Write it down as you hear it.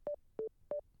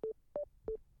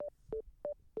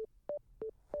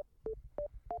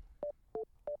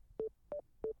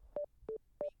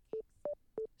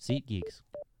SeatGeeks.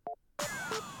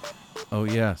 Oh,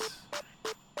 yes.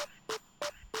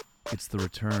 It's the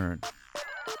return.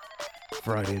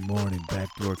 Friday morning,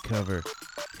 backdoor cover.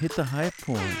 Hit the high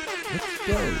point. Let's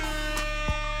go.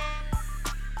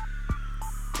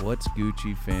 What's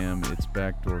Gucci, fam? It's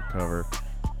backdoor cover.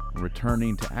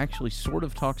 Returning to actually sort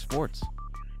of talk sports.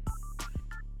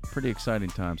 Pretty exciting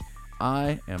times.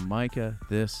 I am Micah.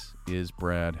 This is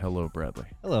Brad. Hello, Bradley.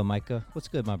 Hello, Micah. What's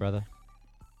good, my brother?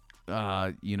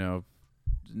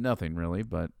 Nothing really,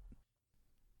 but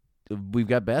we've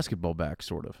got basketball back,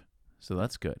 sort of. So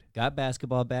that's good. Got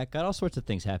basketball back. Got all sorts of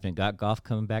things happening. Got golf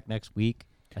coming back next week.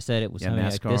 I said it was coming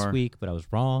back this week, but I was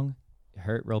wrong. It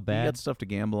hurt real bad. You got stuff to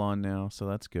gamble on now, so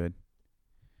that's good.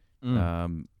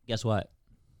 Guess what?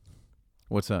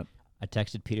 What's that? I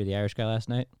texted Peter the Irish guy last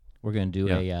night. We're gonna do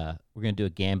a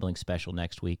gambling special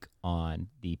next week on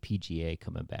the PGA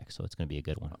coming back, so it's gonna be a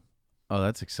good one. Oh,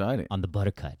 that's exciting. On the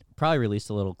Buttercut. Probably released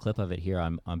a little clip of it here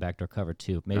on Backdoor Cover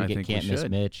too. Maybe get Can't Miss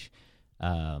Mitch.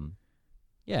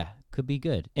 Yeah, could be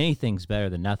good. Anything's better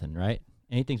than nothing, right?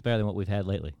 Anything's better than what we've had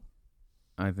lately.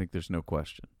 I think there's no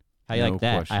question. How you like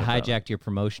that? I hijacked your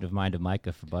promotion of Mind of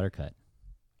Micah for Buttercut.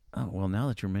 Oh, well, now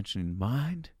that you're mentioning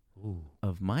Mind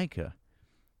of Micah,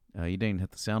 you didn't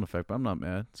hit the sound effect, but I'm not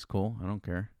mad. It's cool. I don't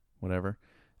care. Whatever.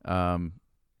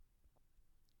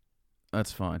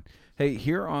 That's fine. Hey,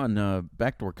 here on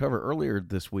Backdoor Cover, earlier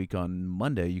this week on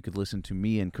Monday, you could listen to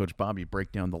me and Coach Bobby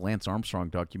break down the Lance Armstrong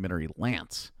documentary,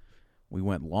 Lance. We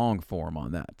went long form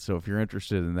on that. So if you're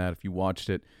interested in that, if you watched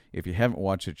it, if you haven't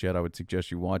watched it yet, I would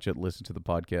suggest you watch it, listen to the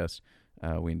podcast.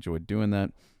 We enjoyed doing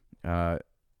that.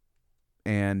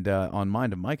 And on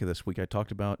Mind of Micah this week, I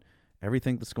talked about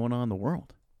everything that's going on in the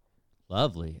world.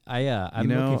 Lovely. I'm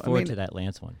looking forward to that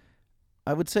Lance one.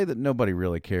 I would say that nobody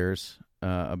really cares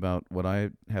about what I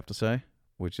have to say,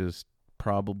 which is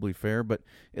probably fair, but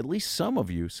at least some of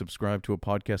you subscribe to a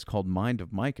podcast called Mind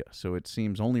of Micah, so it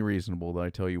seems only reasonable that I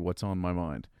tell you what's on my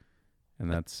mind,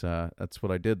 and that's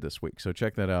what I did this week. So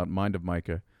check that out, Mind of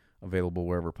Micah, available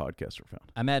wherever podcasts are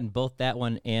found. I'm adding both that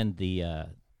one and the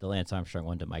Lance Armstrong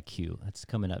one to my queue. That's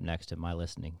coming up next to my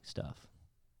listening stuff.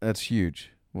 That's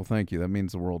huge. Well, thank you. That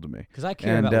means the world to me. Because I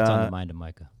care about what's on the mind of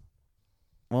Micah.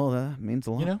 Well, that means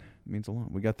a lot. You know? It means a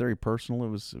lot. We got very personal. It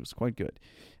was quite good.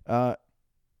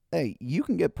 Hey, you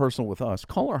can get personal with us.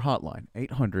 Call our hotline,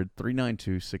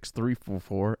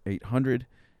 800-392-6344,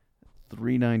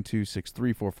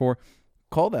 800-392-6344.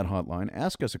 Call that hotline.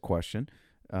 Ask us a question.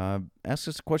 Ask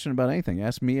us a question about anything.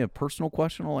 Ask me a personal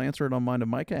question. I'll answer it on Mind of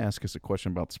Micah. Ask us a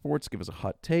question about sports. Give us a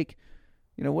hot take.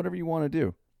 Whatever you want to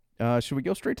do. Should we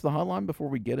go straight to the hotline before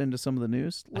we get into some of the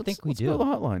news? I think we do. Let's go to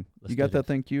the hotline. You got that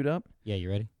thing queued up? Yeah, you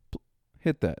ready?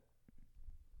 Hit that.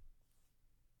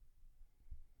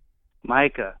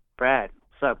 Micah, Brad,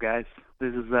 what's up, guys?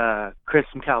 This is Chris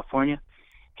from California.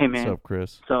 Hey, man. What's up,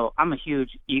 Chris? So I'm a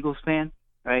huge Eagles fan,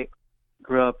 right?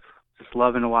 Grew up just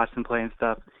loving to watch them play and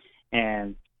stuff.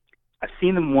 And I've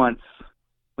seen them once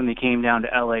when they came down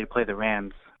to L.A. to play the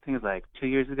Rams. I think it was like 2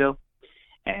 years ago.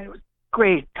 And it was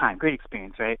great time, great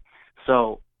experience, right?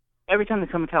 So every time they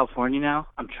come to California now,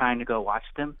 I'm trying to go watch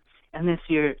them. And this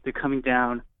year they're coming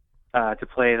down to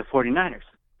play the 49ers.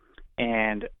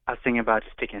 And I was thinking about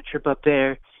just taking a trip up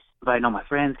there, inviting all my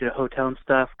friends, get a hotel and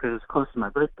stuff, because it's close to my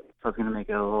birthday. So I was going to make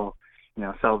it a little,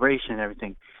 celebration and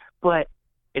everything. But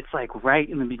it's like right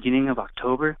in the beginning of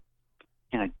October,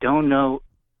 and I don't know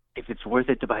if it's worth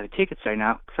it to buy the tickets right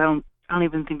now, because I don't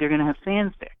even think they're going to have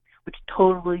fans there, which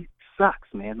totally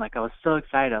sucks, man. Like, I was so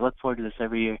excited. I look forward to this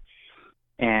every year.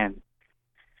 And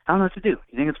I don't know what to do.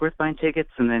 You think it's worth buying tickets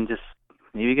and then just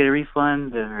maybe get a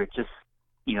refund, or just,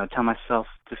 tell myself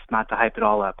just not to hype it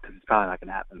all up, because it's probably not going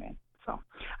to happen, man. So,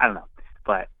 I don't know.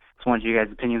 But just wanted your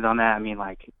guys' opinions on that. I mean,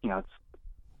 it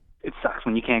sucks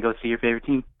when you can't go see your favorite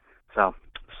team. So,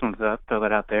 just wanted to throw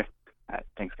that out there. All right,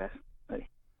 thanks, guys. Bye.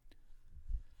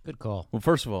 Good call. Well,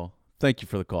 first of all, thank you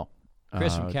for the call.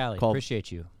 Chris from Cali,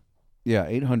 appreciate you. Yeah,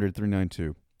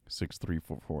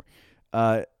 800-392-6344.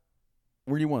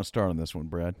 Where do you want to start on this one,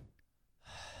 Brad?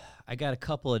 I got a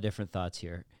couple of different thoughts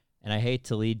here, and I hate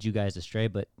to lead you guys astray,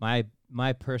 but my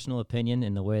personal opinion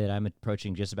and the way that I'm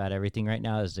approaching just about everything right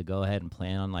now is to go ahead and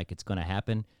plan on like it's going to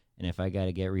happen, and if I got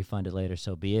to get refunded later,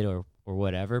 so be it, or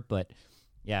whatever. But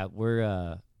yeah,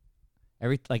 we're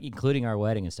including our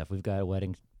wedding and stuff. We've got a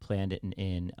wedding planned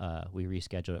in we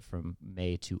rescheduled it from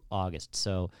May to August.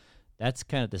 So that's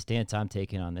kind of the stance I'm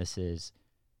taking on this is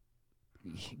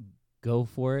go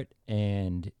for it,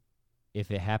 and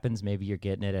if it happens, maybe you're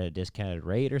getting it at a discounted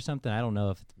rate or something. I don't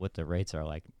know what the rates are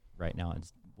like right now on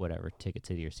whatever, Ticket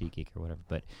City or SeatGeek or whatever,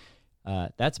 but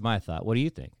that's my thought. What do you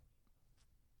think?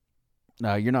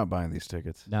 No, you're not buying these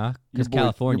tickets. Nah, because Your boys-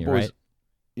 California, your boys- right?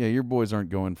 Yeah, your boys aren't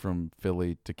going from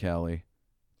Philly to Cali.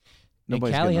 And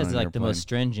Nobody's Cali getting has on an like the airplane. most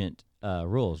stringent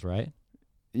rules, right?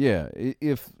 Yeah,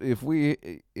 if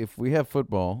we have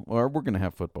football, or we're going to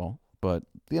have football, but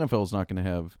the NFL is not going to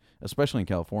have, especially in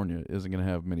California, isn't going to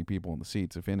have many people in the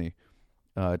seats, if any.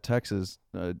 Texas,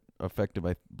 effective,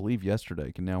 I believe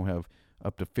yesterday, can now have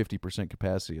up to 50%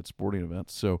 capacity at sporting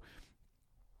events. So,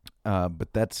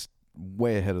 but that's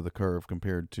way ahead of the curve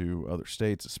compared to other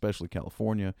states, especially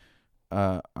California.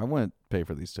 I wouldn't pay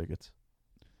for these tickets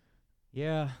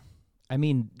Yeah. I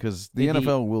mean, because the Maybe-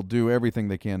 NFL will do everything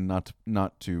they can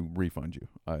not to refund you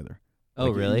either. oh,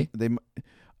 Like, really?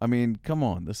 I mean, come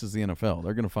on. This is the NFL.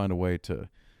 They're going to find a way to.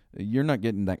 You're not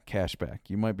getting that cash back.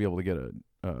 You might be able to get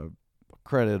a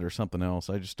credit or something else.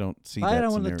 I just don't see I that.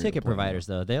 don't want the scenario ticket playing out. providers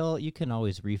though. You can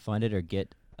always refund it or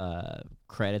get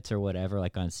credits or whatever,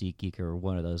 like on SeatGeek or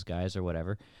one of those guys or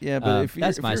whatever. Yeah, but if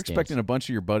that's you're my expecting stance. a bunch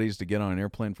of your buddies to get on an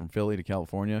airplane from Philly to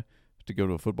California to go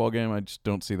to a football game, I just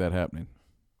don't see that happening.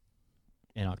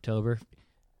 In October,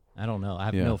 I don't know. I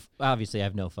have Yeah. obviously I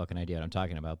have no fucking idea what I'm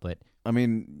talking about, but I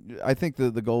mean, I think the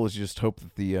goal is just hope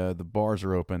that the bars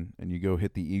are open and you go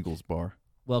hit the Eagles bar.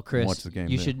 well, Chris, watch the game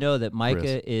you there. should know that Micah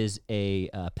Chris. is a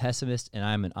pessimist and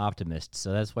I'm an optimist,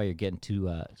 so that's why you're getting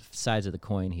two sides of the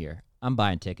coin here. I'm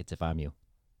buying tickets if I'm you.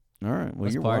 All right, well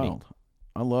Let's you're party. wild.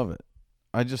 I love it.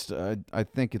 I just I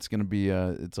think it's going to be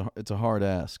it's a hard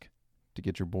ask to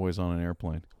get your boys on an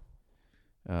airplane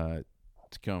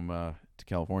to come to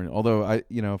California. Although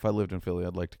if I lived in Philly,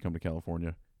 I'd like to come to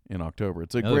California in October.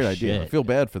 It's a Oh, great idea. I shit. feel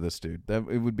bad for this dude. That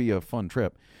it would be a fun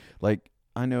trip. Like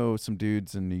I know some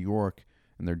dudes in New York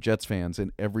and they're Jets fans,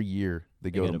 and every year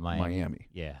they go to Miami.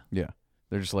 Yeah. Yeah,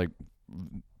 they're just like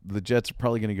the Jets are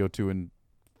probably going to go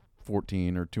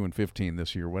 2-14 or 2-15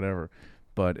 this year, whatever.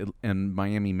 But and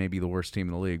Miami may be the worst team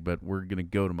in the league, but we're going to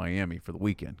go to Miami for the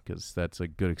weekend because that's a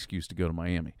good excuse to go to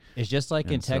Miami. It's just like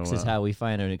in And so, Texas how we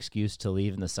find an excuse to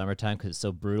leave in the summertime because it's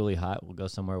so brutally hot. We'll go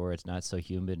somewhere where it's not so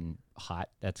humid and hot.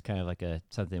 That's kind of like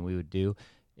something we would do.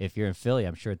 If you're in Philly,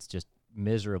 I'm sure it's just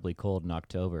miserably cold in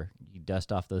October. You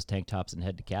dust off those tank tops and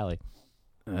head to Cali.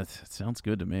 That sounds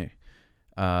good to me.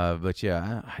 But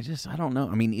yeah, I don't know.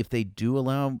 I mean, if they do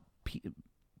allow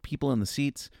people in the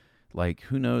seats, like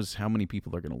who knows how many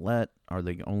people they're going to let? Are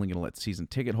they only going to let season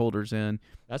ticket holders in?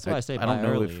 That's why I say I buy don't know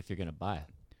early if- if you're going to buy.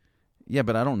 Yeah,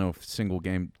 but I don't know if single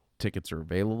game tickets are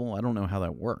available. I don't know how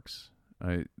that works.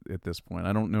 At this point,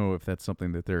 I don't know if that's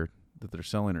something that they're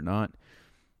selling or not.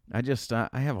 I just I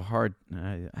have a hard.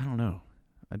 I don't know.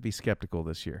 I'd be skeptical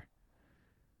this year.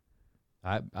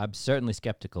 I'm certainly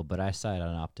skeptical, but I side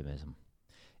on optimism.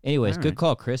 Anyways, All good right.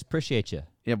 call, Chris. Appreciate you.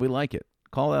 Yeah, we like it.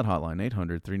 Call that hotline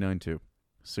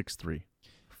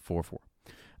 800-392-6344.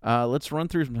 Let's run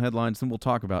through some headlines, then we'll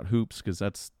talk about hoops because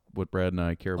that's what Brad and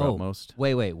I care about most.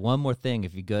 Wait. One more thing.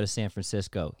 If you go to San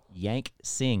Francisco, Yank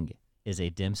Sing is a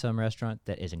dim sum restaurant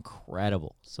that is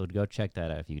incredible. So go check that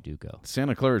out if you do go.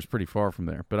 Santa Clara is pretty far from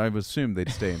there, but I would assume they'd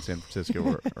stay in San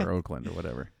Francisco or Oakland or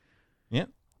whatever. Yep.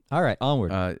 All right,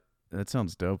 onward. That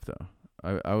sounds dope, though.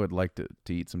 I would like to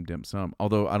eat some dim sum,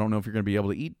 although I don't know if you're going to be able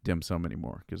to eat dim sum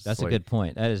anymore. Cause That's a good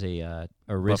point. That is a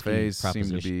risky buffets proposition.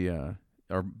 seem to be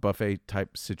or buffet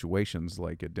type situations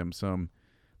like a dim sum.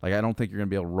 Like I don't think you're going to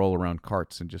be able to roll around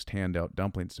carts and just hand out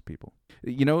dumplings to people.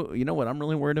 You know what I'm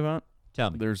really worried about?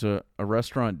 Tell me. There's a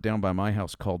restaurant down by my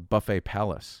house called Buffet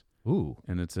Palace, Ooh,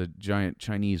 and it's a giant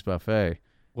Chinese buffet.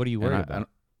 what are you And worried I about? don't-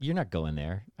 You're not going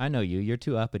there. I know you. You're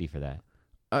too uppity for that.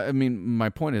 I mean, my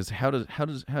point is, how does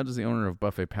the owner of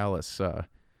Buffet Palace,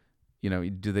 do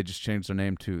they just change their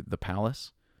name to the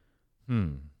Palace?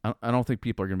 I don't think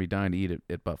people are going to be dying to eat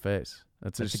at buffets.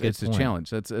 That's a good it's a point.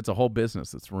 challenge. It's a whole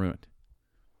business that's ruined.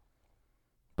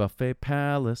 Buffet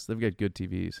Palace, they've got good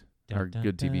TVs or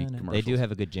good TV commercials. They do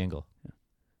have a good jingle.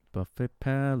 Buffet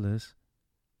Palace,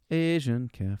 Asian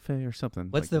Cafe or something.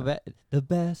 What's like the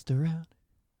best around? that.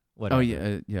 Whatever. Oh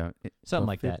yeah. Something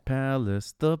like Buffet that.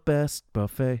 Palace, the best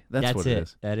buffet. That's what it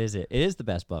is. That is it. It is the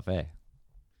best buffet.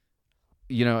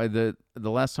 You know, the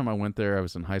last time I went there, I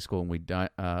was in high school, and we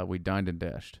dined and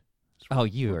dashed. Oh,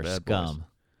 you We're are bad boys. scum.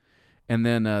 And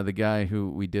then the guy who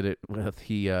we did it with,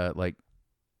 he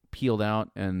peeled out,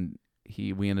 and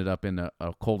we ended up in a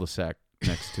cul-de-sac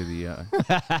next to the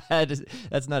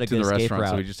That's not a to good the escape restaurant.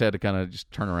 So we route. just had to kind of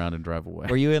just turn around and drive away.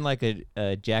 Were you in like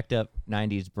a jacked up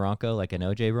 90s Bronco, like an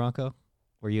OJ Bronco?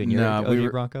 Were you in your Nah,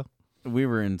 OJ Bronco? We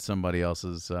were in somebody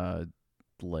else's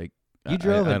You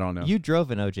drove I don't know. You drove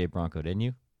an OJ Bronco, didn't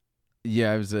you?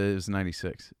 Yeah, it was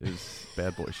 96. It was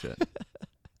bad boy shit.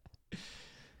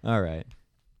 All right.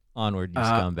 Onward, you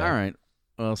scumbag. All right.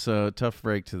 Well, so tough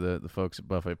break to the folks at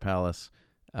Buffet Palace.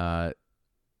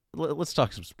 Let's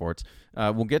talk some sports.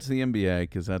 We'll get to the NBA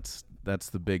because that's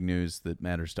the big news that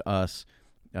matters to us.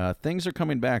 Things are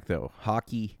coming back, though.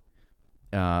 Hockey,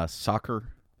 soccer,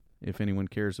 if anyone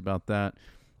cares about that.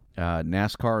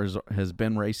 NASCAR has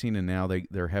been racing, and now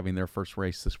they're having their first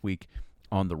race this week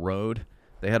on the road.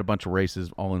 They had a bunch of races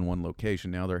all in one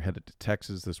location. Now they're headed to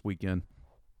Texas this weekend.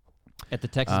 At the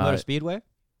Texas Motor Speedway?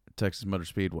 Texas Motor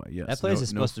Speedway, yes. That place is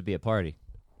supposed to be a party.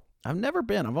 I've never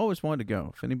been. I've always wanted to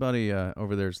go. If anybody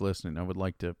over there is listening, I would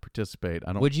like to participate.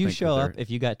 Would you show up if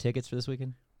you got tickets for this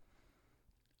weekend?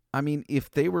 I mean,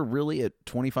 if they were really at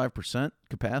 25%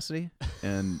 capacity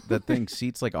and that thing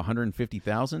seats like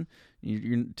 150,000,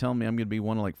 you're telling me I'm going to be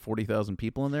one of like 40,000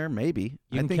 people in there? Maybe.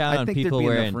 You can count on people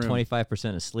wearing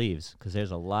 25% of sleeves because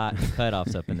there's a lot of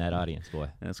cutoffs up in that audience, boy.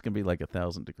 And it's going to be like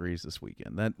 1,000 degrees this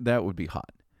weekend. That would be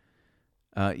hot.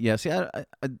 See,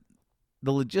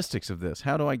 the logistics of this.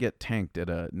 How do I get tanked at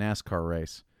a NASCAR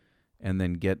race and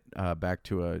then get back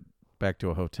to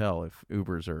a hotel if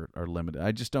Ubers are limited?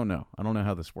 I just don't know. I don't know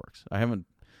how this works. I haven't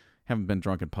been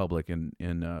drunk in public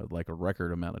in like a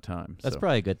record amount of time. That's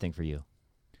probably a good thing for you.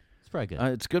 It's probably good.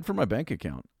 It's good for my bank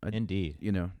account. Indeed.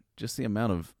 You know, just the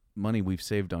amount of money we've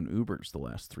saved on Ubers the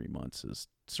last 3 months is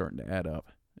starting to add up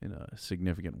in a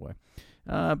significant way.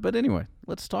 But anyway,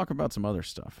 let's talk about some other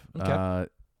stuff. Okay.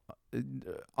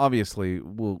 Obviously,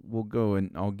 we'll go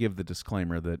and I'll give the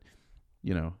disclaimer that,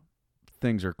 you know,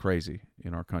 things are crazy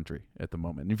in our country at the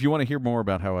moment. And if you want to hear more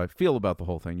about how I feel about the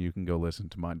whole thing, you can go listen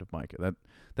to Mind of Micah.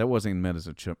 That wasn't meant as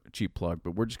a cheap plug,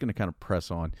 but we're just going to kind of press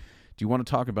on. Do you want to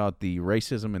talk about the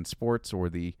racism in sports or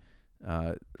the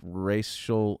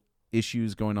racial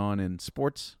issues going on in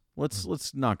sports?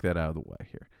 Let's knock that out of the way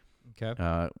here.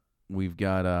 Okay. We've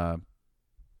got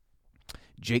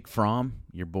Jake Fromm,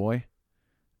 your boy,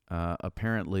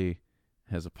 apparently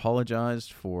has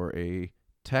apologized for a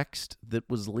text that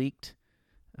was leaked.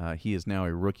 He is now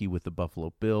a rookie with the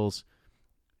Buffalo Bills,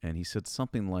 and he said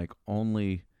something like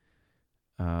only,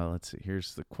 let's see,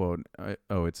 here's the quote.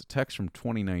 It's a text from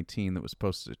 2019 that was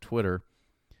posted to Twitter.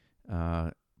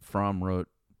 Fromm wrote,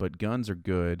 but no guns are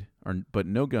good.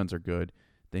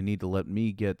 They need to let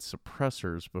me get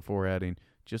suppressors, before adding,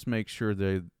 just make sure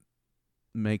they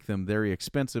make them very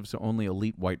expensive so only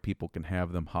elite white people can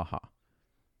have them, haha.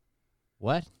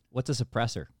 What? What's a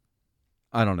suppressor?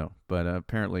 I don't know, but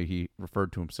apparently he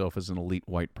referred to himself as an elite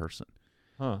white person,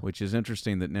 which is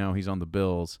interesting that now he's on the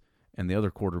Bills, and the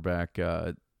other quarterback,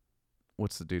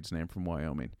 what's the dude's name from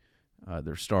Wyoming?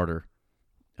 Their starter,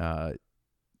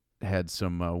 had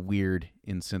some weird,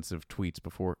 insensitive tweets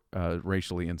before,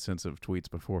 racially insensitive tweets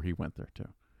before he went there, too.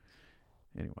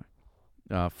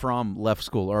 Anyway, Fromm left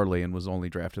school early and was only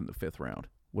drafted in the 5th round.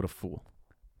 What a fool.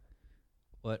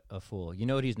 What a fool. You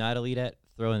know what he's not elite at?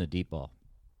 Throwing the deep ball.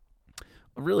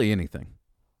 Really anything.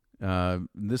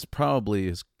 This probably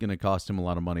is going to cost him a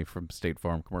lot of money from State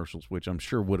Farm commercials, which I'm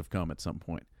sure would have come at some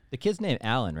point. The kid's named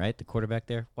Allen, right? The quarterback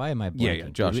there? Why am I blanking? Yeah,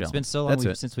 Josh Allen. It's been so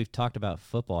long since we've talked about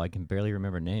football, I can barely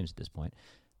remember names at this point.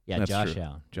 Yeah, That's Josh true.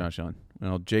 Allen. Josh Allen.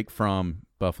 Well, Jake Fromm,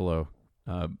 Buffalo,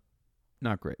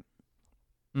 not great.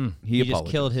 He just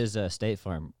killed his State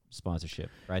Farm sponsorship,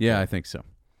 right? Yeah, there. I think so.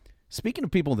 Speaking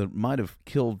of people that might have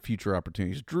killed future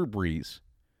opportunities, Drew Brees,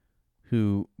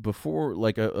 who before,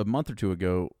 like a month or two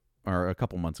ago, or a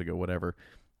couple months ago, whatever,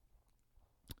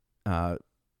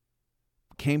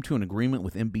 came to an agreement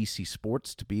with NBC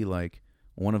Sports to be like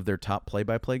one of their top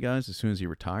play-by-play guys as soon as he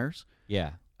retires.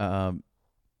 Yeah.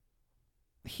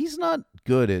 He's not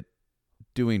good at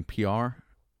doing PR,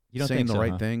 you don't saying think the so,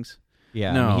 right huh? things.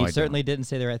 Yeah, no, I mean, I he certainly didn't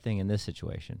say the right thing in this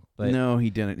situation. But no, he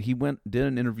didn't. He did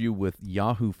an interview with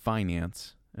Yahoo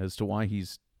Finance as to why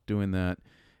he's doing that,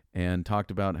 and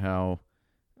talked about how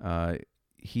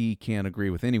he can't agree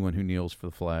with anyone who kneels for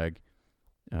the flag,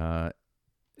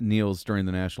 kneels during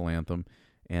the national anthem,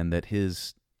 and that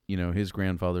his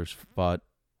grandfathers fought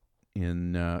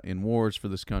in wars for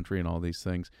this country and all these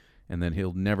things, and that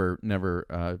he'll never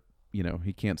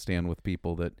he can't stand with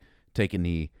people that take a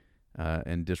knee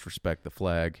and disrespect the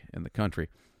flag and the country.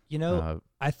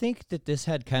 I think that this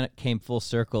had kind of came full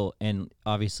circle, and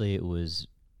obviously it was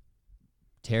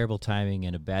terrible timing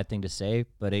and a bad thing to say,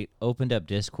 but it opened up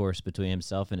discourse between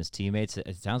himself and his teammates.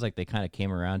 It sounds like they kind of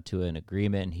came around to an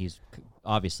agreement, and he's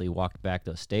obviously walked back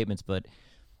those statements. But,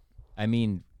 I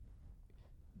mean,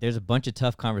 there's a bunch of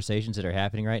tough conversations that are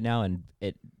happening right now, and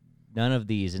none of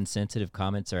these insensitive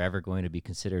comments are ever going to be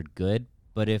considered good.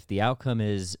 But if the outcome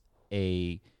is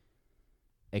a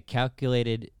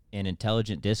calculated and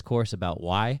intelligent discourse about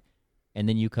why, and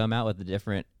then you come out with a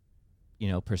different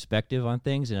perspective on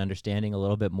things and understanding a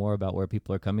little bit more about where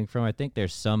people are coming from, I think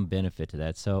there's some benefit to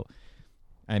that. So,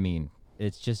 I mean,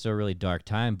 it's just a really dark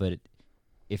time, but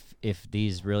if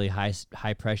these really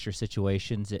high pressure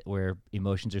situations where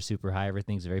emotions are super high,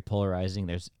 everything's very polarizing.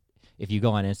 If you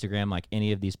go on Instagram, like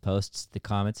any of these posts, the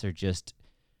comments are just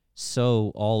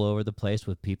so all over the place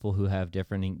with people who have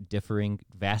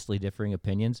vastly differing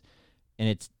opinions, and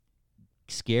it's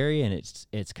scary and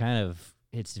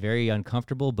it's very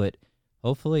uncomfortable. But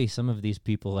hopefully, some of these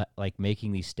people like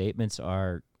making these statements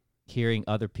are hearing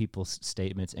other people's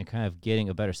statements and kind of getting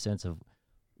a better sense of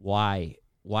why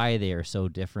they are so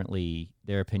differently.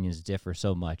 Their opinions differ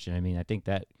so much, and I mean, I think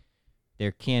that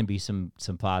there can be some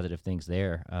positive things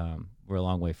there. We're a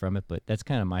long way from it, but that's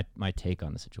kind of my take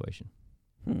on the situation.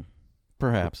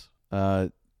 Perhaps.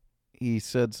 He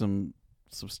said some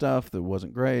stuff that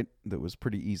wasn't great, that was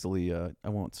pretty easily, I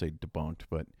won't say debunked,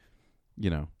 but,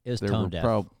 it was tone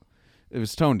deaf. It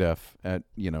was tone deaf at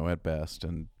best,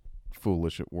 and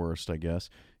foolish at worst, I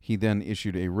guess. He then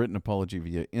issued a written apology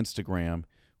via Instagram,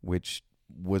 which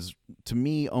was, to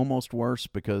me, almost worse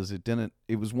because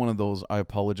it was one of those I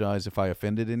apologize if I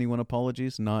offended anyone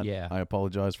apologies, not I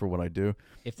apologize for what I do.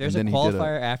 If there's a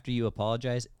qualifier after you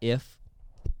apologize,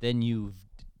 then you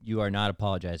are not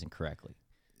apologizing correctly.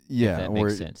 Yeah, that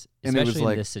makes sense. And it was Especially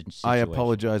like, in this situation. I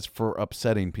apologize for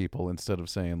upsetting people instead of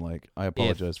saying like, I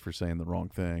apologize for saying the wrong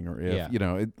thing, or if,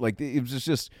 it was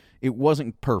just, it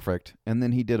wasn't perfect. And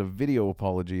then he did a video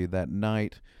apology that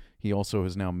night. He also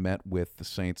has now met with the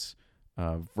Saints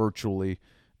virtually.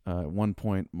 At one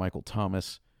point, Michael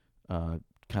Thomas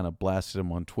kind of blasted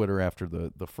him on Twitter after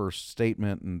the first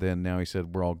statement, and then now he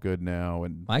said we're all good now.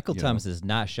 And Michael Thomas is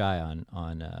not shy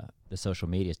on the social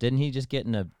medias. Didn't he just get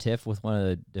in a tiff with one of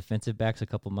the defensive backs a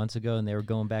couple months ago, and they were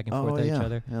going back and forth at each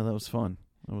other? Yeah, that was fun.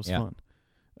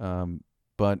 Fun.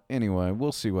 But anyway,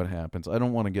 we'll see what happens. I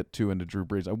don't want to get too into Drew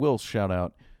Brees. I will shout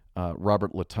out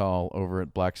Robert Littal over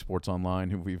at Black Sports Online,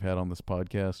 who we've had on this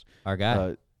podcast. Our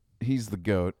guy. He's the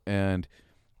GOAT, and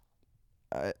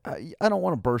I don't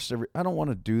want to I don't want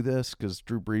to do this because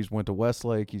Drew Brees went to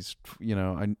Westlake. He's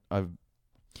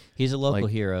he's a local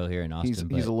hero here in Austin.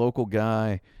 He's a local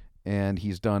guy, and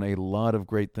he's done a lot of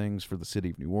great things for the city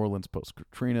of New Orleans post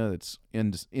Katrina. It's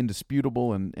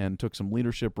indisputable, and took some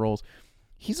leadership roles.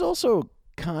 He's also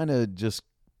kind of just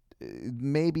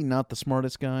maybe not the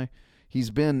smartest guy. He's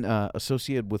been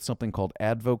associated with something called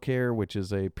Advocare, which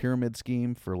is a pyramid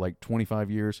scheme for like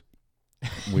 25 years,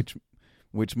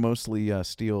 which mostly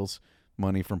steals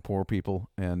money from poor people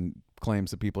and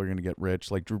claims that people are going to get rich.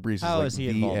 Like Drew Brees is he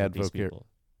the involved with these Advocare. people?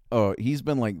 Oh, he's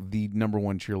been like the number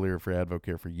one cheerleader for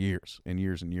Advocare for years and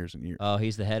years and years and years. Oh,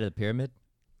 he's the head of the pyramid?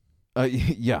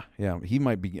 Yeah. He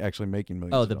might be actually making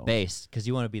millions. Oh, the base, because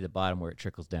you want to be the bottom where it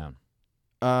trickles down.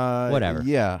 Whatever.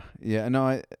 Yeah. No,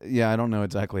 I don't know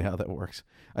exactly how that works.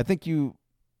 I think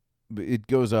it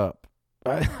goes up.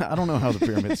 I don't know how the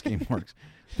pyramid scheme works.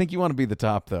 I think you want to be the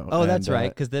top, though. Oh, that's right,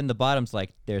 because then the bottom's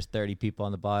like there's 30 people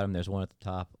on the bottom, there's one at the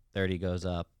top, 30 goes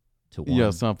up to 1.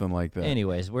 Yeah, something like that.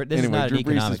 Anyways, this is not an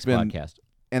economics podcast.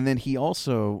 And then he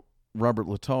also, Robert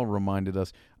Littal reminded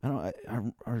us, I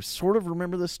sort of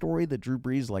remember this story that Drew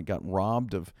Brees like got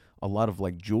robbed of a lot of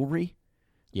like jewelry.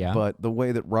 Yeah. But the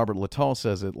way that Robert Littal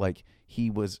says it, like he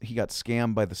got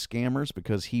scammed by the scammers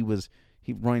because he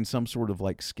ran some sort of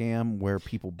like scam where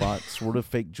people bought sort of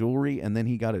fake jewelry and then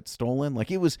he got it stolen. Like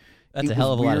that's a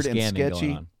hell of a lot of scamming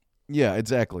going on. Yeah,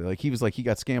 exactly. Like he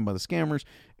got scammed by the scammers,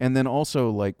 and then also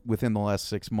like within the last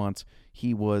 6 months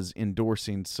he was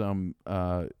endorsing some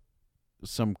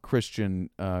Christian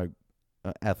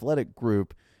athletic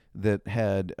group that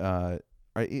had.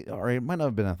 Or it might not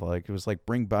have been athletic. It was like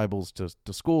bring Bibles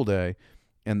to school day,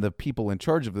 and the people in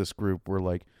charge of this group were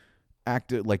like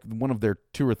acted like one of their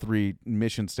 2 or 3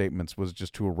 mission statements was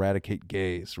just to eradicate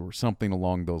gays or something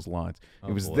along those lines.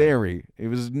 It was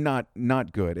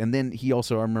not good. And then he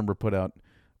also, I remember, put out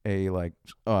a like,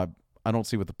 I don't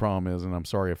see what the problem is, and I'm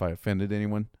sorry if I offended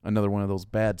anyone. Another one of those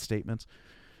bad statements.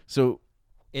 So.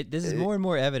 This is more and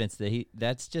more evidence that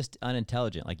that's just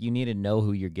unintelligent. Like, you need to know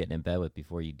who you're getting in bed with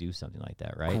before you do something like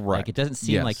that, right? Correct. Like, it doesn't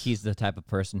seem like he's the type of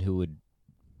person who would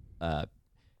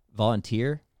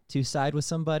volunteer to side with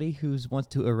somebody who wants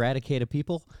to eradicate a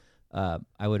people.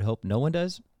 I would hope no one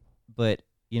does, but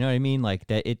you know what I mean? Like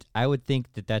that. I would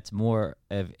think that that's more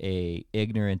of a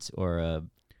ignorance or a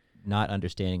not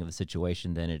understanding of the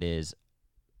situation than it is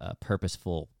a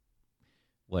purposeful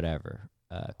whatever.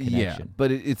 Connection. Yeah, but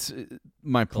it's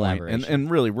my point, and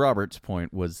really Robert's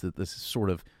point was that this is sort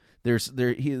of this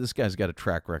guy's got a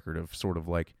track record of sort of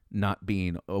like not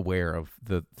being aware of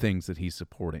the things that he's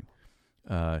supporting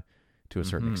to a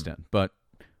certain extent. But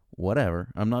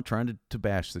whatever. I'm not trying to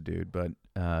bash the dude, but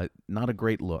not a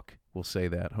great look. We'll say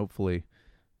that. Hopefully,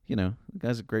 the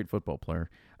guy's a great football player.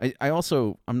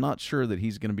 I'm not sure that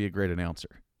he's going to be a great announcer.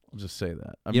 I'll just say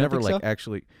that. I've You don't never think so?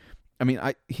 actually. I mean,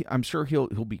 I'm sure he'll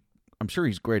be. I'm sure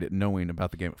he's great at knowing about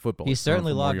the game of football. He's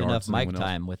certainly logged logged enough mic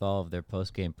time with all of their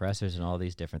post-game pressers and all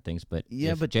these different things. But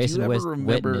Yeah, if but do you Jason ever Witten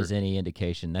remember- is any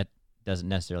indication, that doesn't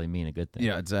necessarily mean a good thing.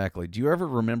 Yeah, exactly. Do you ever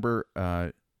remember?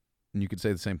 And you could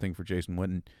say the same thing for Jason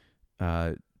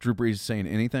Witten. Drew Brees saying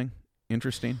anything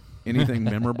interesting, anything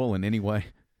memorable in any way.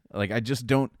 Like I just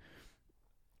don't.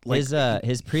 Like his he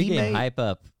pregame may- hype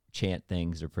up chant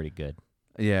things are pretty good.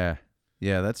 Yeah,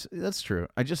 that's true.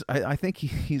 I think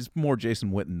he's more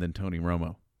Jason Witten than Tony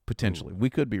Romo potentially.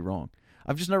 We could be wrong.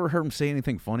 I've just never heard him say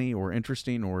anything funny or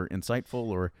interesting or insightful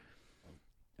or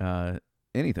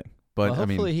anything. But Well, I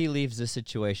mean, hopefully he leaves this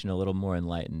situation a little more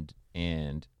enlightened.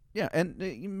 And yeah, and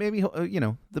maybe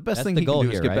the best That's thing the he goal can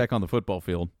do here, is get right? back on the football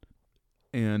field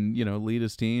and lead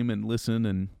his team and listen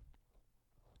and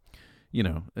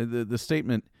the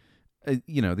statement.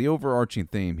 The overarching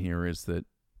theme here is that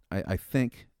I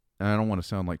think, and I don't want to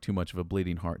sound like too much of a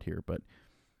bleeding heart here, but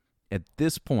at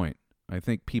this point, I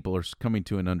think people are coming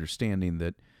to an understanding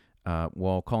that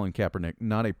while Colin Kaepernick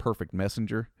not a perfect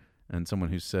messenger and someone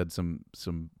who said some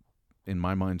in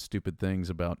my mind stupid things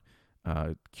about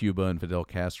Cuba and Fidel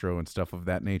Castro and stuff of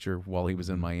that nature while he was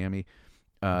in Miami,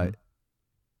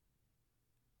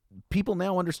 people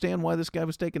now understand why this guy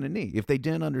was taking a knee if they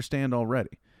didn't understand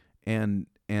already. And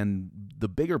the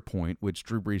bigger point, which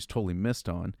Drew Brees totally missed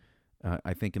on,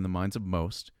 I think in the minds of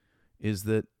most, is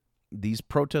that these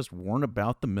protests weren't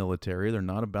about the military. They're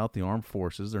not about the armed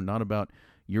forces. They're not about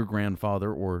your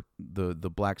grandfather or the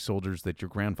black soldiers that your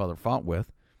grandfather fought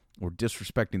with or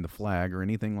disrespecting the flag or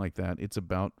anything like that. It's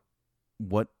about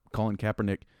what Colin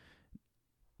Kaepernick,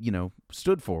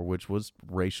 stood for, which was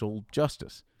racial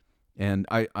justice. And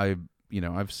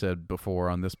I've said before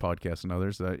on this podcast and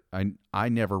others that I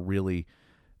never really,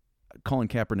 Colin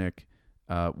Kaepernick,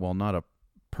 while not a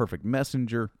perfect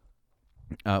messenger,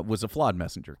 was a flawed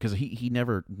messenger because he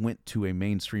never went to a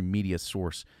mainstream media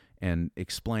source and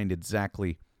explained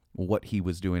exactly what he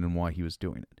was doing and why he was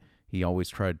doing it. He always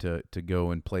tried to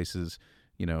go in places,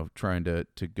 trying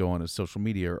to go on his social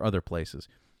media or other places.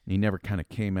 He never kind of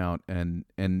came out and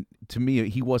to me,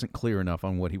 he wasn't clear enough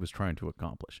on what he was trying to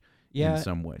accomplish in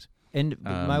some ways. And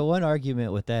my one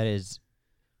argument with that is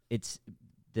it's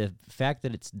the fact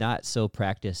that it's not so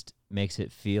practiced makes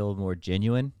it feel more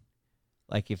genuine.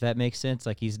 Like, if that makes sense,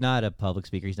 like he's not a public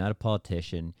speaker. He's not a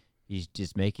politician. He's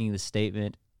just making the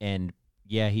statement. And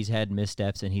yeah, he's had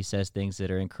missteps and he says things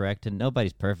that are incorrect. And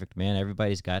nobody's perfect, man.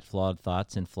 Everybody's got flawed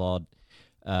thoughts and flawed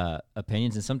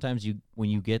opinions. And sometimes when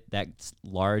you get that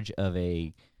large of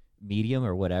a medium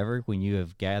or whatever, when you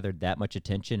have gathered that much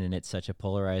attention and it's such a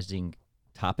polarizing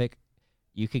topic,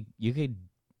 you could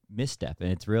misstep,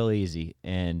 and it's real easy.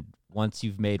 And once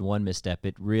you've made one misstep,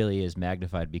 it really is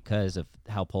magnified because of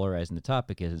how polarizing the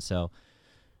topic is. And so,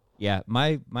 yeah,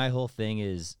 my whole thing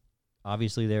is,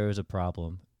 obviously there was a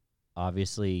problem.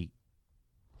 Obviously,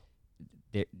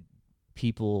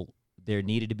 there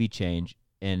needed to be change,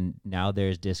 and now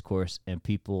there's discourse, and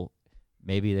people,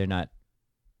 maybe they're not,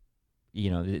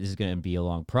 this is going to be a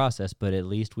long process, but at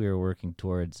least we were working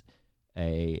towards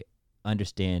a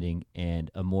understanding and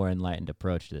a more enlightened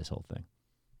approach to this whole thing.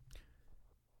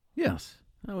 Yes,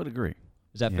 I would agree.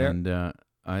 Is that fair? And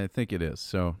I think it is.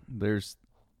 So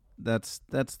that's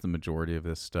the majority of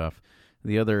this stuff.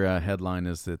 The other headline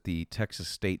is that the Texas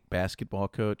State basketball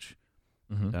coach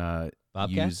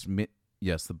Bobcats?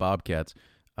 the Bobcats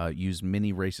used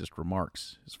many racist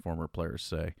remarks, as former players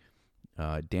say.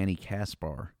 Danny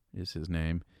Kaspar is his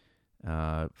name,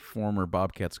 former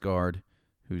Bobcats guard,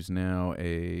 who's now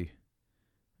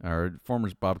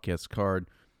former Bobcats guard,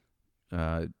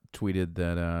 tweeted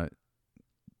that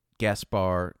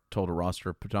Gaspar told a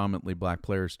roster of predominantly black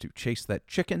players to chase that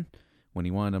chicken when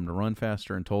he wanted them to run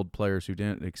faster, and told players who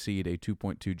didn't exceed a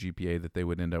 2.2 GPA that they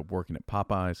would end up working at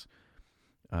Popeyes.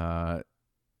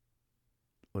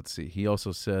 Let's see. He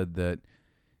also said that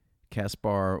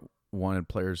Kaspar wanted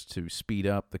players to speed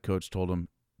up. The coach told him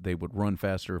they would run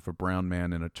faster if a brown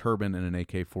man in a turban and an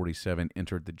AK-47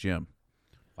 entered the gym.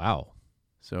 Wow.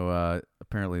 So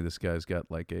apparently this guy's got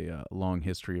like a long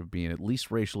history of being at least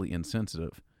racially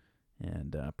insensitive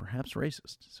and perhaps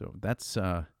racist. So that's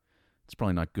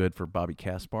probably not good for Bobby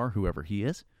Kaspar, whoever he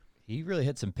is. He really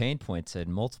hit some pain points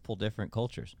in multiple different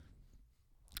cultures.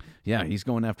 Yeah, he's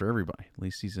going after everybody. At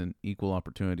least he's an equal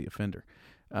opportunity offender.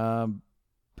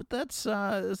 But that's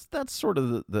sort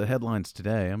of the headlines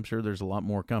today. I'm sure there's a lot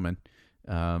more coming.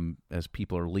 as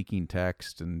people are leaking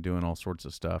text and doing all sorts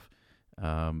of stuff.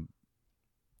 An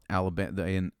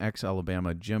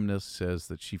ex-Alabama gymnast says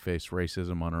that she faced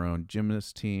racism on her own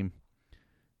gymnast team.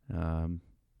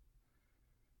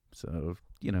 So,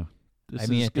 this I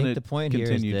mean, is I think the point here is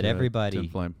continue that to everybody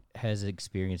inflame. has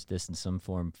experienced this in some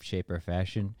form, shape, or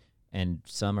fashion, and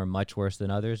some are much worse than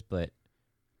others, but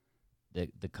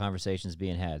the conversation's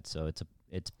being had, so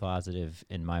it's positive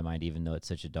in my mind, even though it's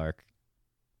such a dark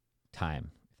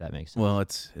time, if that makes sense. Well,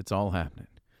 it's all happening.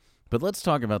 But let's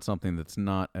talk about something that's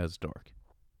not as dark.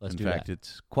 Let's In do fact,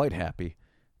 it's quite happy.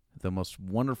 The most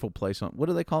wonderful place on... What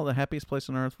do they call the happiest place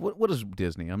on earth? What is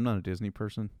Disney? I'm not a Disney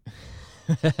person.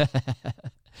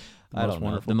 that. I don't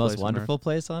know. The most wonderful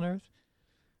place on earth?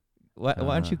 Why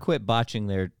don't you quit botching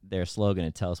their slogan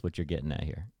and tell us what you're getting at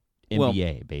here?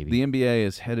 NBA, baby. The NBA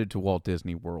is headed to Walt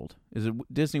Disney World. Is it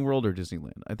Disney World or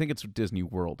Disneyland? I think it's Disney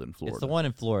World in Florida. It's the one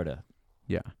in Florida.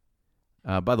 Yeah.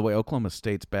 By the way, Oklahoma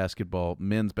State's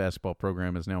men's basketball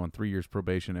program is now on 3 years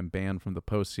probation and banned from the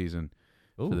postseason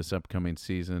for this upcoming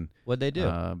season. What'd they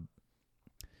do?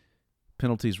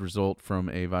 Penalties result from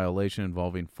a violation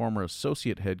involving former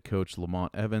associate head coach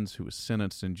Lamont Evans, who was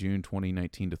sentenced in June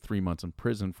 2019 to 3 months in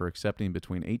prison for accepting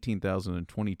between $18,000 and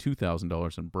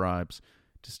 $22,000 in bribes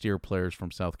to steer players from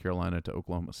South Carolina to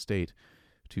Oklahoma State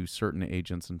to certain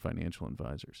agents and financial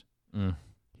advisors.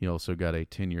 He also got a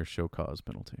 10-year show cause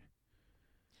penalty.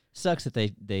 Sucks that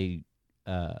they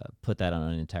put that on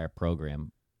an entire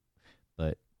program,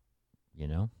 but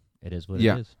it is what it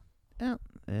is. Yeah,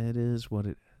 it is what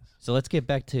it is. So let's get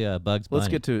back to Bugs Bunny.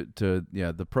 Let's get to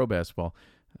the pro basketball.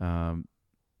 So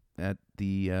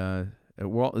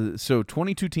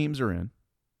 22 teams are in.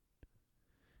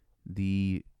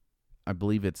 I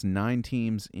believe it's 9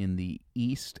 teams in the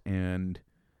East, and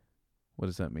what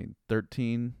does that mean?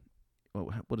 13.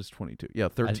 What is 22? Yeah,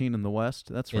 13 in the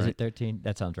West. That's right. Is it 13?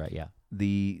 That sounds right. Yeah.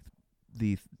 The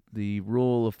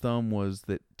rule of thumb was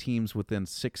that teams within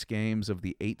 6 games of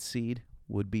the 8th seed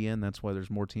would be in. That's why there's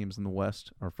more teams in the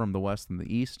West or from the West than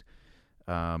the East.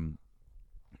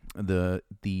 The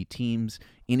teams,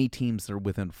 any teams that are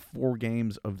within 4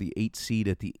 games of the 8th seed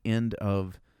at the end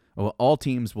of, all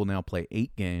teams will now play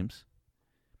 8 games.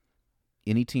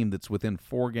 Any team that's within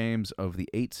 4 games of the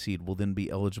 8th seed will then be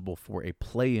eligible for a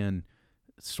play-in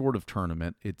sort of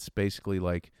tournament. It's basically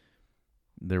like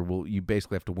you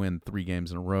basically have to win 3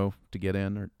 games in a row to get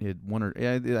in, I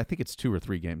think it's 2 or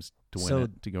 3 games to win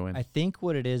it, to go in. I think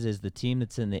what it is the team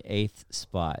that's in the 8th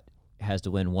spot has to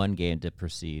win 1 game to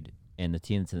proceed, and the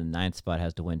team that's in the 9th spot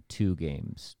has to win 2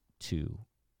 games to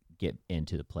get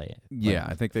into the play-in. Yeah,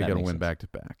 I think they got to win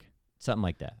back-to-back. Something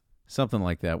like that. Something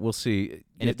like that. We'll see.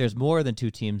 And if there's more than 2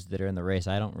 teams that are in the race,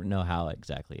 I don't know how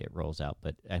exactly it rolls out,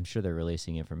 but I'm sure they're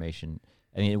releasing information.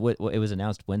 I mean, it was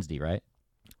announced Wednesday, right?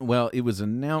 Well, it was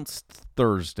announced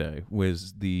Thursday.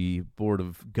 Was the Board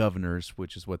of Governors,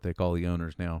 which is what they call the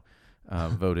owners now,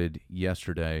 voted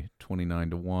yesterday,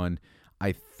 29-1.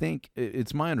 I think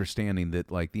it's my understanding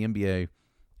that like the NBA,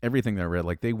 everything that I read,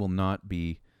 like they wouldn't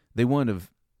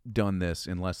have done this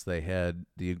unless they had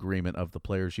the agreement of the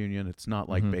players' union. It's not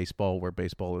like baseball, where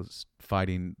baseball is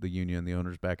fighting the union and the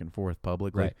owners back and forth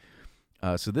publicly.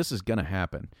 Right. So this is going to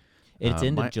happen. It's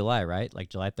end of July, right? Like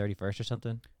July 31st or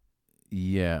something?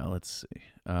 Yeah, let's see.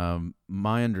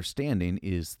 My understanding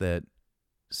is that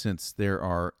since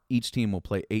each team will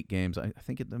play 8 games, I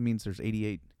think that means there's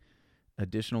 88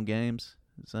 additional games.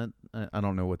 Is that? I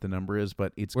don't know what the number is,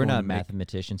 but we're not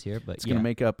mathematicians here, but it's going to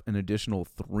make up an additional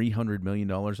 $300 million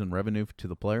in revenue to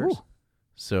the players. Ooh.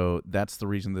 So that's the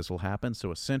reason this will happen.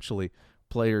 So essentially,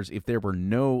 players, if there were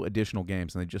no additional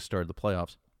games and they just started the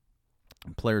playoffs,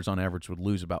 players on average would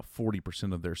lose about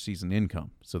 40% of their season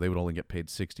income. So they would only get paid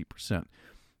 60%.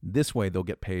 This way, they'll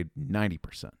get paid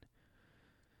 90%.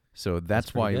 So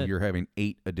that's why you're having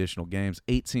 8 additional games.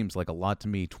 8 seems like a lot to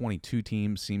me. 22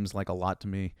 teams seems like a lot to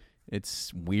me.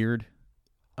 It's weird.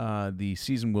 The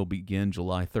season will begin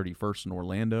July 31st in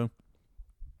Orlando,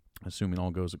 assuming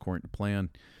all goes according to plan.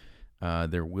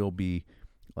 There will be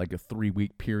like a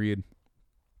 3-week period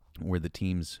where the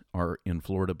teams are in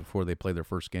Florida before they play their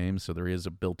first game. So there is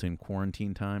a built-in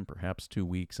quarantine time, perhaps 2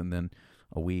 weeks and then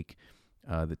a week.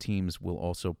 The teams will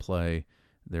also play.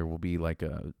 There will be like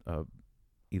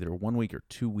either a 1 week or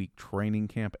 2 week training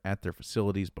camp at their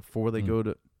facilities before they go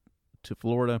to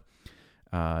Florida.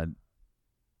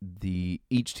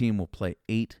 Each team will play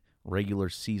 8 regular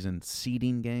season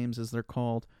seeding games, as they're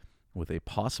called, with a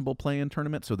possible play-in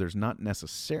tournament. So there's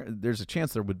a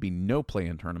chance there would be no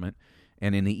play-in tournament.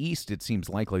 And in the East, it seems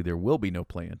likely there will be no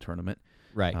play-in tournament.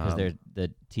 Right, because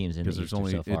the teams in the East are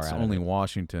so far out. It's only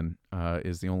Washington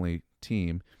is the only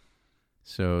team.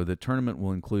 So the tournament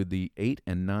will include the 8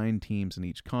 and 9 teams in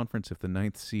each conference. If the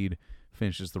 9th seed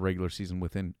finishes the regular season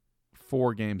within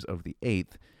 4 games of the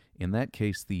 8th, in that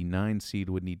case, the 9 seed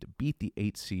would need to beat the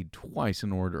 8 seed twice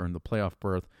in order to earn the playoff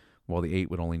berth, while the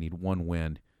 8 would only need 1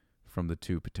 win from the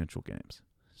 2 potential games.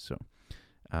 So,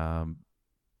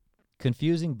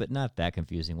 confusing, but not that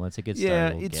confusing. Once it gets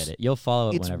started, we'll get it. You'll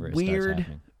follow it whenever it starts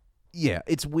happening. Yeah,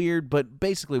 it's weird, but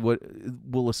basically what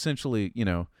will essentially,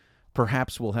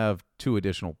 perhaps we'll have 2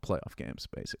 additional playoff games,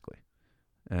 basically.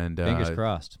 And fingers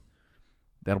crossed.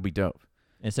 That'll be dope.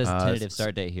 It says the tentative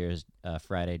start date here is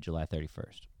Friday, July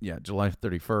 31st. Yeah, July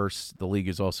 31st. The league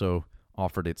has also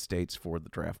offered its dates for the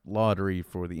draft lottery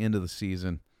for the end of the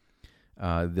season.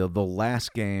 The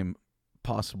last game,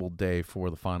 possible day for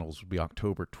the finals, would be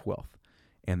October 12th.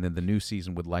 And then the new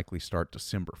season would likely start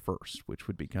December 1st, which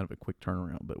would be kind of a quick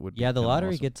turnaround. But would be the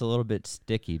lottery awesome. gets a little bit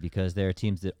sticky because there are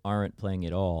teams that aren't playing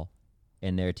at all,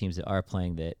 and there are teams that are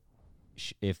playing that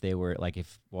if they were, like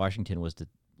if Washington was to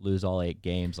lose all 8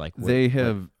 games, like they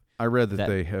have, I read that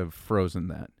they have frozen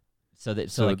that. So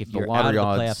like if you're out of the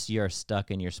playoffs, you're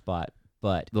stuck in your spot.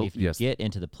 But if you get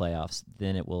into the playoffs,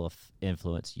 then it will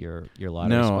influence your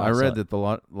lottery spot. No, I read that the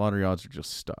lottery odds are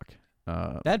just stuck.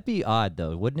 That'd be odd,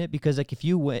 though, wouldn't it? Because like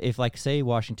if like say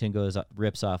Washington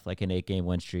rips off like an 8-game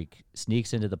win streak,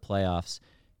 sneaks into the playoffs,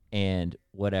 and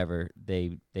whatever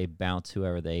they bounce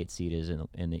whoever the 8 seed is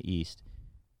in the East,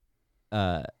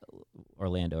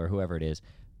 Orlando or whoever it is.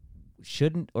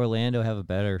 Shouldn't Orlando have a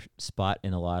better spot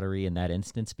in the lottery in that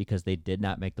instance because they did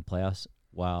not make the playoffs?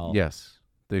 While yes,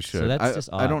 they should. So that's just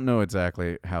odd. I don't know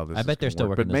exactly how this. I bet they're still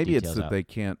working. But maybe those it's that out.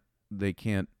 they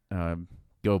can't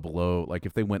go below. Like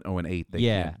if they went 0-8, they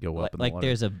can't go up. Like in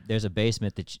the lottery. there's a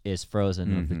basement that is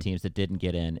frozen of the teams that didn't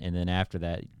get in, and then after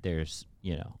that there's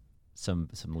some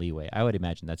leeway. I would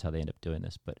imagine that's how they end up doing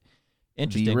this. But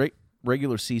interesting. The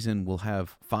regular season will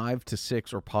have 5 to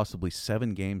 6 or possibly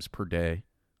 7 games per day,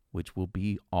 which will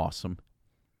be awesome.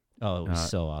 Oh, it'll be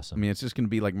so awesome. I mean, it's just going to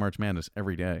be like March Madness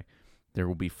every day. There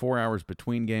will be 4 hours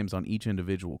between games on each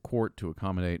individual court to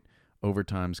accommodate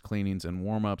overtimes, cleanings, and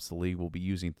warm-ups. The league will be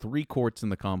using 3 courts in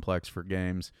the complex for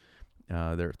games.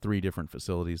 There are 3 different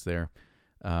facilities there.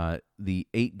 The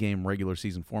 8-game regular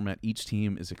season format, each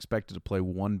team is expected to play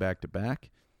 1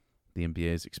 back-to-back. The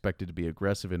NBA is expected to be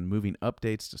aggressive in moving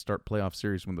updates to start playoff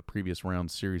series when the previous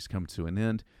round series come to an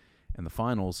end. And the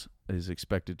finals is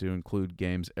expected to include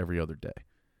games every other day.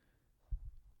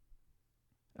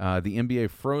 The NBA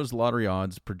froze lottery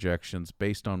odds projections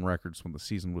based on records when the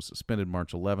season was suspended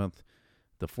March 11th.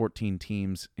 The 14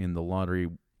 teams in the lottery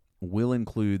will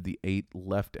include the 8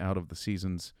 left out of the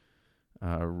season's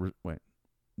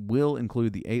will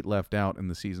include the 8 left out in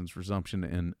the season's resumption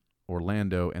in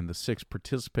Orlando, and the 6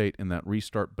 participate in that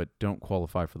restart but don't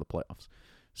qualify for the playoffs.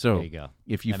 So there you go.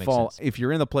 If you're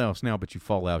in the playoffs now but you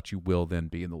fall out, you will then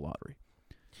be in the lottery.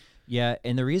 Yeah,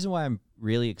 and the reason why I'm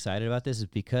really excited about this is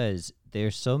because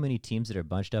there's so many teams that are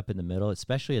bunched up in the middle,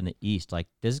 especially in the East. Like,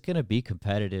 this is going to be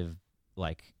competitive,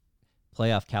 like,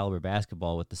 playoff caliber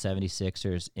basketball with the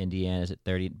 76ers, Indiana's at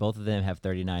 30. Both of them have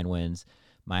 39 wins.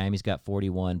 Miami's got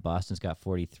 41. Boston's got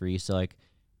 43. So, like,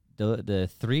 the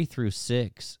 3 through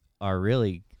 6 are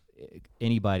really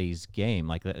anybody's game.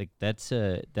 Like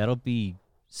that'll be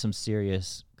some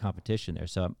serious competition there.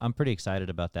 So I'm pretty excited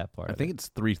about that part. I think it's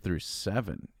 3 through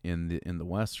 7 in the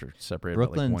West are separated by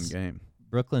like 1 game.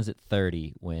 Brooklyn's at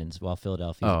 30 wins, while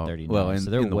Philadelphia's at 39. Well, so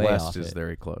they're in the way West off is it.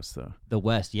 very close, though. The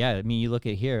West, yeah. I mean, you look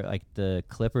at here, like the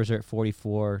Clippers are at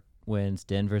 44 wins,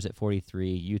 Denver's at 43,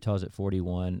 Utah's at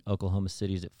 41, Oklahoma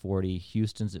City's at 40,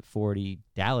 Houston's at 40,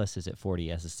 Dallas is at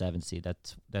 40 as a 7 seed.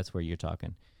 That's where you're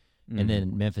talking. Mm-hmm. And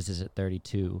then Memphis is at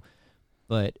 32.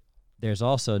 But there's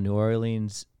also New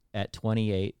Orleans at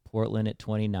 28, Portland at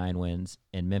 29 wins,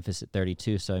 and Memphis at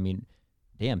 32. So, I mean,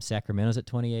 damn, Sacramento's at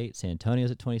 28, San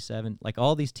Antonio's at 27. Like,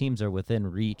 all these teams are within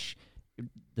reach.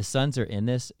 The Suns are in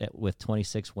this with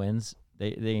 26 wins.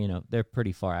 They're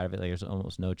pretty far out of it. Like, there's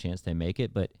almost no chance they make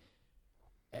it. But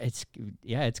it's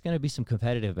going to be some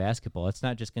competitive basketball. It's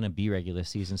not just going to be regular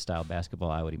season style basketball,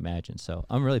 I would imagine. So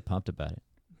I'm really pumped about it.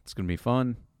 It's going to be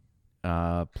fun.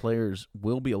 Players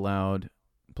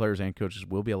and coaches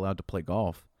will be allowed to play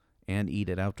golf and eat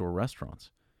at outdoor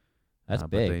restaurants. That's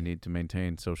big. But they need to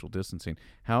maintain social distancing.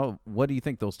 What do you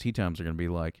think those tee times are going to be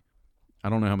like? I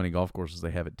don't know how many golf courses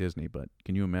they have at Disney, but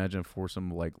can you imagine for some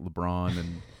like LeBron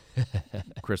and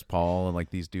Chris Paul and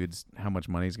like these dudes, how much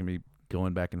money is going to be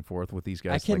going back and forth with these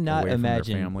guys? I cannot away imagine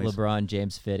from their families? LeBron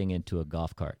James fitting into a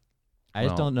golf cart. I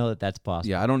just don't know that that's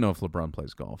possible. Yeah, I don't know if LeBron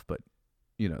plays golf, but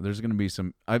there's going to be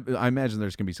some. I imagine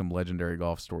there's going to be some legendary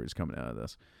golf stories coming out of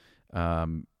this.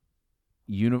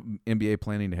 NBA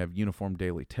planning to have uniform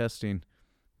daily testing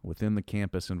within the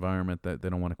campus environment. That they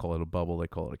don't want to call it a bubble; they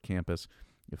call it a campus.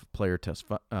 If a player tests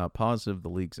positive, the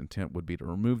league's intent would be to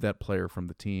remove that player from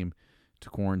the team, to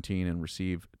quarantine and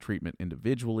receive treatment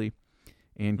individually,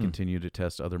 and continue to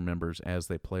test other members as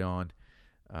they play on.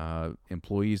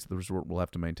 Employees of the resort will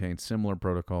have to maintain similar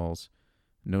protocols.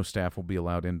 No staff will be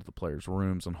allowed into the players'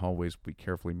 rooms, and hallways will be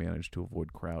carefully managed to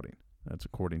avoid crowding. That's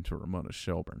according to Ramona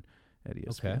Shelburne at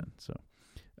ESPN. Okay.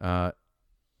 So,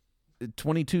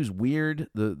 22 is weird.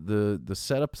 The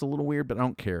setup's a little weird, but I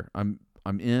don't care. I'm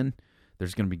in.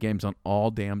 There's going to be games on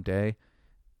all damn day,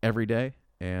 every day,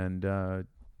 and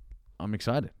I'm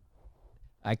excited.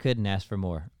 I couldn't ask for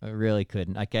more. I really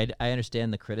couldn't. Like I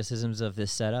understand the criticisms of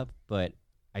this setup, but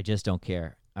I just don't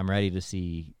care. I'm ready to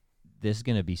see. This is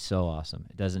going to be so awesome.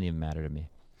 It doesn't even matter to me.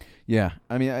 Yeah,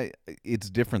 I mean, it's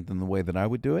different than the way that I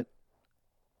would do it,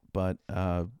 but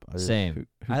same.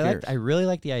 Who cares? I really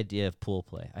like the idea of pool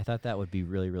play. I thought that would be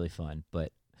really, really fun,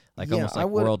 but Yeah, almost like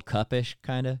World Cup-ish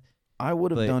kind of. I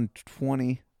would have done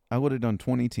 20. I would have done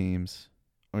 20 teams.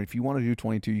 Or if you want to do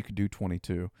 22, you could do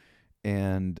 22.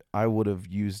 And I would have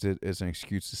used it as an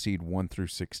excuse to seed 1 through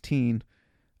 16.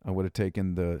 I would have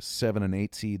taken the 7 and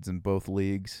 8 seeds in both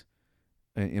leagues,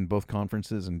 in both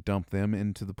conferences, and dumped them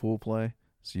into the pool play.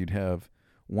 So you'd have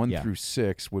 1 through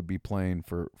 6 would be playing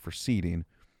for seeding.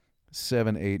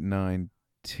 7, 8, 9,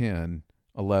 10,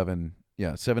 11.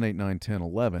 Yeah, 7, 8, 9, 10,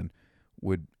 11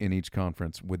 would, in each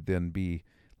conference, would then be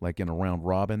like in a round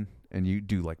robin, and you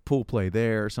do like pool play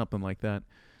there or something like that.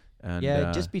 And,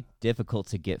 it'd just be difficult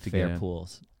to get fair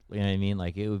pools. You know what I mean?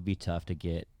 Like, it would be tough to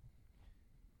get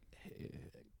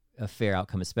a fair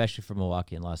outcome, especially for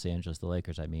Milwaukee and Los Angeles, the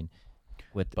Lakers. I mean,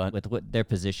 with what their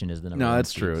position is the number. No, one that's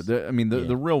seeds.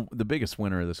 true. The biggest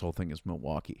winner of this whole thing is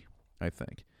Milwaukee, I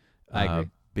think. I agree.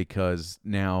 Because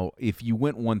now, if you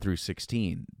went 1 through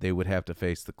 16, they would have to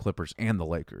face the Clippers and the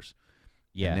Lakers.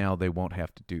 Yeah. And now they won't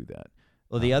have to do that.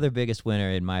 Well, the other biggest winner,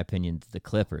 in my opinion, is the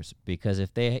Clippers, because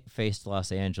if they faced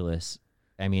Los Angeles,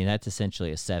 I mean, that's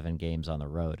essentially 7 games on the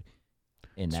road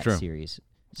in that series.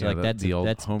 So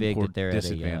that's home big court that they're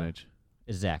disadvantage.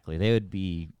 Exactly. They would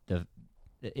be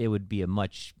it would be a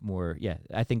much more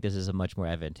I think this is a much more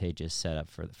advantageous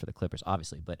setup for the Clippers,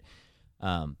 obviously, but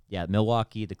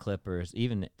Milwaukee, the Clippers,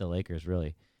 even the Lakers,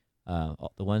 really, the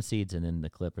 1 seeds, and then the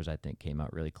Clippers, I think, came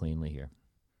out really cleanly here.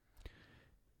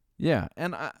 Yeah,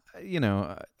 and I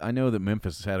know that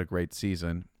Memphis has had a great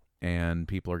season, and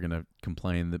people are going to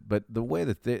complain but the way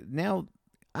that now,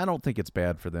 I don't think it's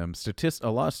bad for them.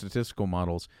 A lot of statistical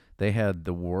models, they had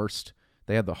the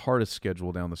hardest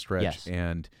schedule down the stretch,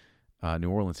 and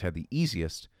New Orleans had the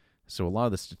easiest. So a lot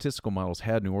of the statistical models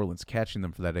had New Orleans catching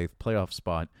them for that 8th playoff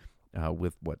spot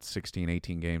with 16,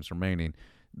 18 games remaining.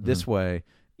 This way,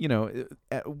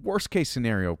 at worst case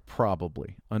scenario,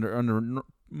 probably under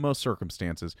most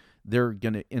circumstances, they're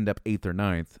going to end up 8th or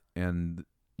 9th, and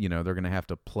they're going to have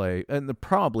to play, and they're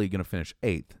probably going to finish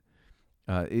 8th.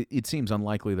 It seems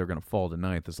unlikely they're going to fall to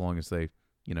 9th as long as they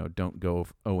don't go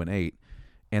 0-8,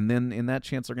 and then in that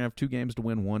chance they're going to have 2 games to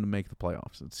win, 1 to make the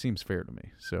playoffs. It seems fair to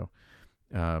me. So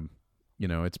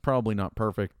it's probably not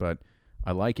perfect, but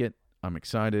I like it. I'm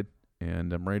excited,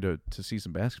 and I'm ready to see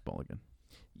some basketball again.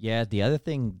 Yeah, the other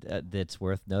thing that's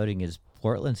worth noting is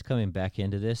Portland's coming back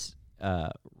into this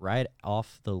right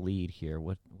off the lead here.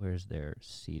 Where's their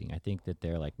seeding? I think that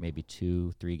they're like maybe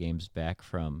 2-3 games back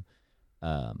from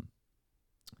let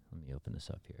me open this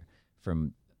up here,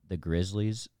 from the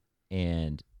Grizzlies,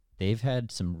 and they've had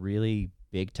some really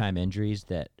big time injuries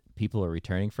that people are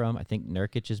returning from. I think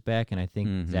Nurkic is back, and I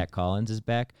think Zach Collins is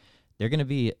back. They're going to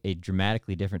be a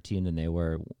dramatically different team than they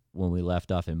were when we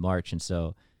left off in March, and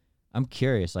so I'm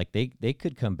curious. Like they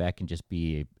could come back and just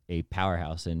be a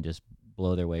powerhouse and just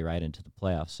blow their way right into the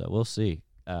playoffs. So we'll see.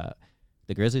 The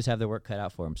Grizzlies have their work cut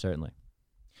out for them, certainly.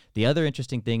 The other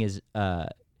interesting thing is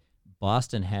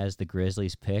Boston has the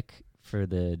Grizzlies pick for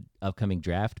the upcoming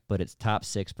draft, but it's top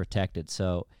 6 protected.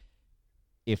 So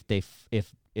if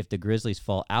the Grizzlies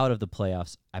fall out of the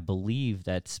playoffs, I believe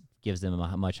that gives them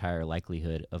a much higher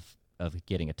likelihood of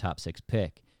getting a top 6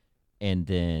 pick. And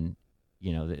then,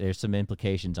 there's some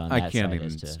implications on that. I can't side even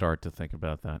start to think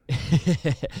about that.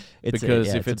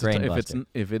 Because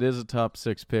if it is a top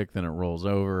 6 pick, then it rolls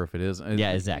over. If it is,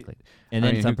 exactly. And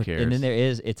then who cares? And then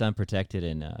it's unprotected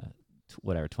in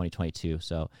 2022.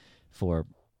 So for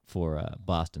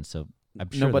Boston, so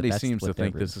I'm sure nobody that's seems what to they're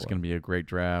think this rooting is for. going to be a great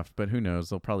draft, but who knows?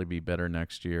 They'll probably be better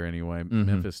next year anyway.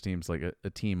 Memphis seems like a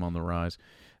team on the rise.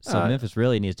 So Memphis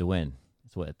really needs to win.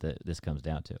 That's what this comes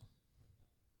down to.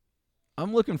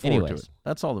 I'm looking forward to it.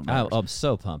 That's all that matters. I'm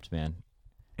so pumped, man.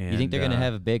 And, you think they're going to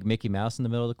have a big Mickey Mouse in the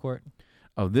middle of the court?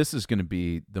 Oh, this is going to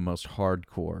be the most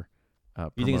hardcore.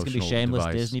 You think it's gonna be promotional shameless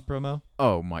device. Disney promo?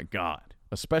 Oh my God!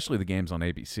 Especially the games on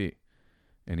ABC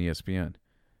and ESPN.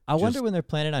 I wonder Just- when they're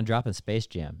planning on dropping Space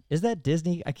Jam. Is that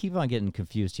Disney? I keep on getting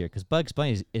confused here because Bugs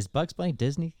Bunny is Bugs Bunny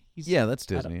Disney? Yeah, that's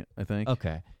I don't- Disney. I think.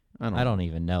 Okay. I don't.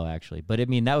 Even know actually, but I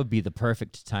mean that would be the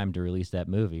perfect time to release that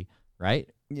movie, right?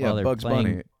 Yeah, While they're Bugs playing-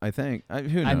 Bunny. I think.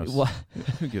 Who I knows? mean, well,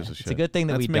 Who gives a shit? it's a good thing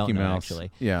that That's we Mickey don't know Mouse.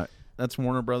 actually. Yeah, that's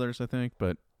Warner Brothers, I think.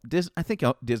 But I think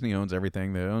Disney owns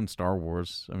everything. They own Star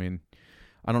Wars. I mean,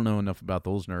 I don't know enough about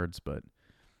those nerds, but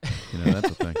that's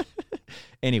a thing.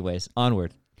 Anyways,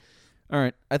 onward. All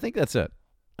right, I think that's it.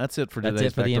 That's it for That's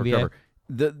today's it for the Backdoor NBA?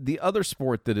 Cover. The other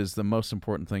sport that is the most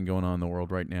important thing going on in the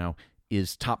world right now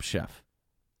is Top Chef.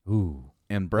 Ooh,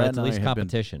 And but Brad it's at and I least have been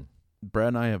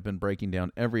competition. breaking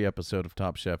down every episode of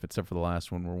Top Chef except for the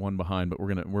last one. We're one behind, but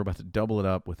we're about to double it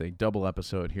up with a double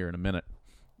episode here in a minute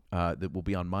that will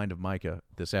be on Mind of Micah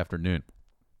this afternoon.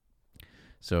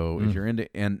 So if you're into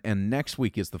and next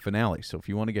week is the finale. So if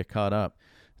you want to get caught up,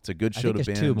 it's a good I show think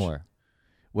to there's binge. 2 more.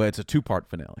 Well, it's a 2-part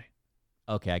finale.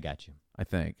 Okay, I got you. I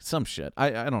think some shit.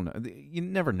 I don't know. You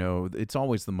never know. It's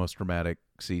always the most dramatic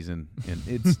season, and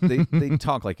it's they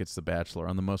talk like it's The Bachelor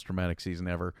on the most dramatic season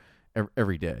ever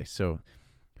every day. So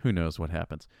who knows what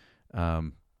happens?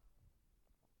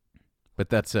 But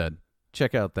that said,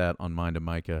 check out that on Mind of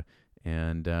Micah,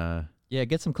 and Yeah,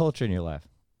 get some culture in your life.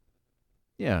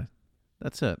 yeah,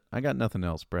 that's it. I got nothing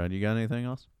else, Brad. You got anything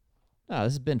else? No,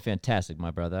 this has been fantastic,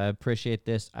 my brother. I appreciate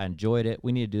this. I enjoyed it.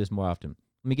 We need to do this more often.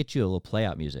 Let me get you a little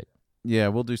play-out music. Yeah,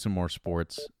 we'll do some more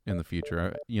sports in the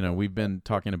future. We've been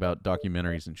talking about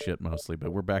documentaries and shit mostly,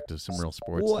 but we're back to some real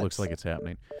sports. Sports. Looks like it's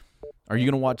happening. Are you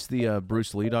going to watch the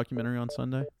Bruce Lee documentary on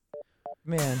Sunday?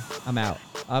 Man, I'm out.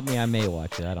 I mean, I may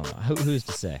watch it. I don't know. Who's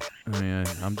to say? I mean,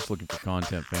 I'm just looking for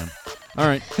content, fam. All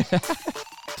right.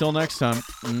 Till next time.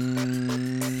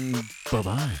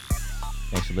 Bye-bye.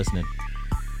 Thanks for listening.